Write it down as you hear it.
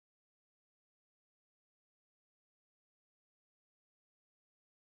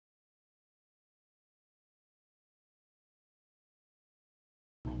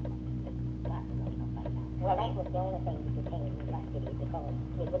Well, that was the only thing that became custody because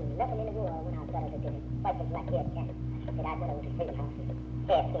we wouldn't, nothing in the world when I was better than quite just like this, yeah. That I went over to freedom houses.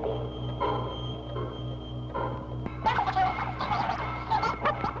 There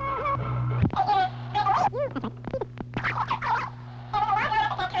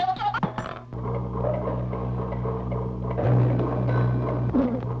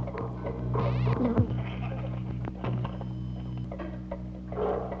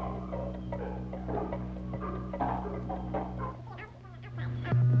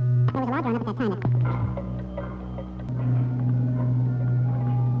was a large one up at that time.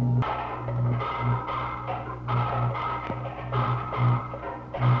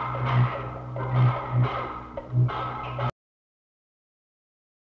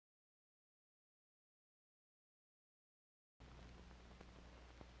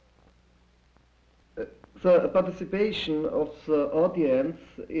 The participation of the audience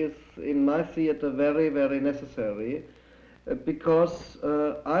is in my theater very, very necessary because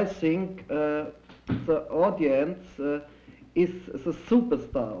I think the audience is the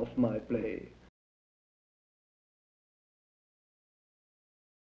superstar of my play.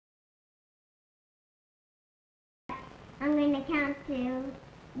 I'm going to count to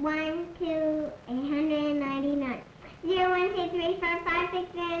 1 to 199. 0, 1, 2, 3, 4, 5,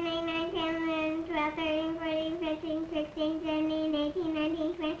 6, 7, 8, 9, 10, 11, 12, 13, 14, 15, 16, 17, 18,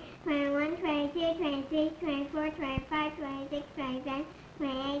 19, 20, 21, 22, 23, 24, 25, 26, 27,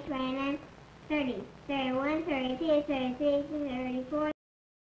 28, 29, 30, 31, 32, 33, 34.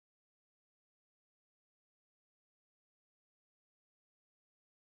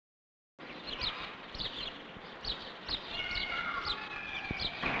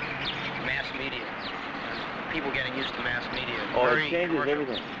 Mass media. People getting used to mass media. Oh, it changes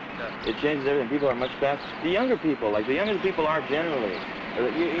everything. It changes everything. People are much faster. The younger people are generally,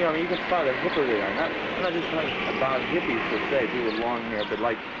 you know, you can spot how hipper they are. I'm not just talking about hippies per se, people with long hair, but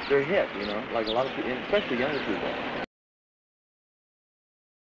like they're hip, you know, like a lot of people, especially younger people.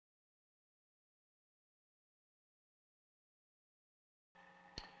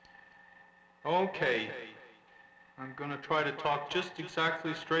 Okay, I'm going to try to talk just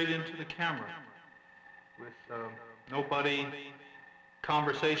exactly straight into the camera with nobody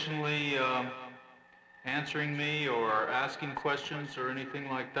conversationally answering me or asking questions or anything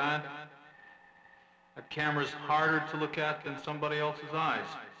like that. That camera's harder to look at than somebody else's eyes.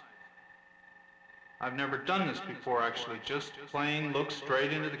 I've never done this before, actually, just plain look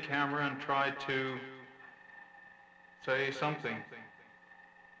straight into the camera and try to say something.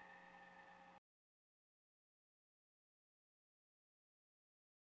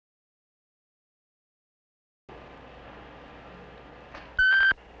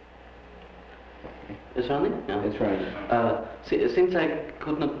 It's running? Yeah. It's running. Since I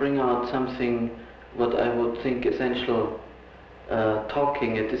could not bring out something what I would think essential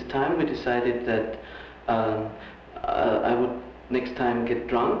talking at this time, we decided that I would next time get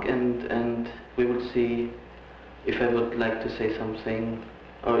drunk and we would see if I would like to say something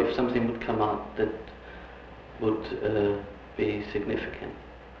or if something would come out that would be significant.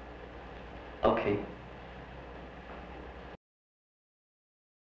 Okay.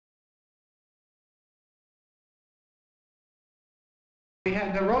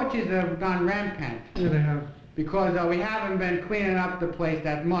 The roaches have gone rampant. Yeah, they have. Because we haven't been cleaning up the place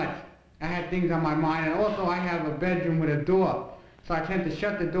that much. I had things on my mind, and also I have a bedroom with a door, so I tend to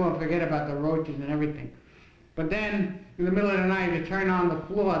shut the door and forget about the roaches and everything. But then, in the middle of the night, you turn on the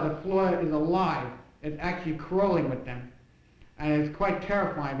floor is alive. It's actually crawling with them. And it's quite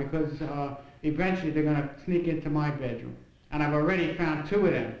terrifying because eventually they're going to sneak into my bedroom. And I've already found 2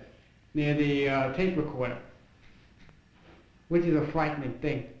 of them near the tape recorder, which is a frightening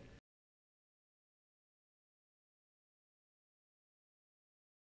thing.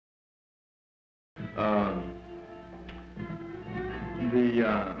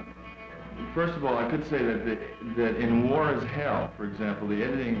 First of all, I could say that in War is Hell, for example, the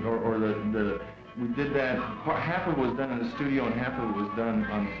editing we did that, half of it was done in the studio and half of it was done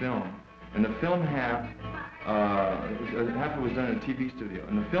on film. And the film half of it was done in a TV studio.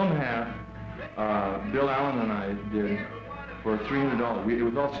 And the film half, Bill Allen and I did for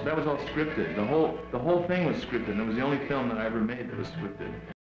 $300. That was all scripted. The whole thing was scripted, and it was the only film that I ever made that was scripted.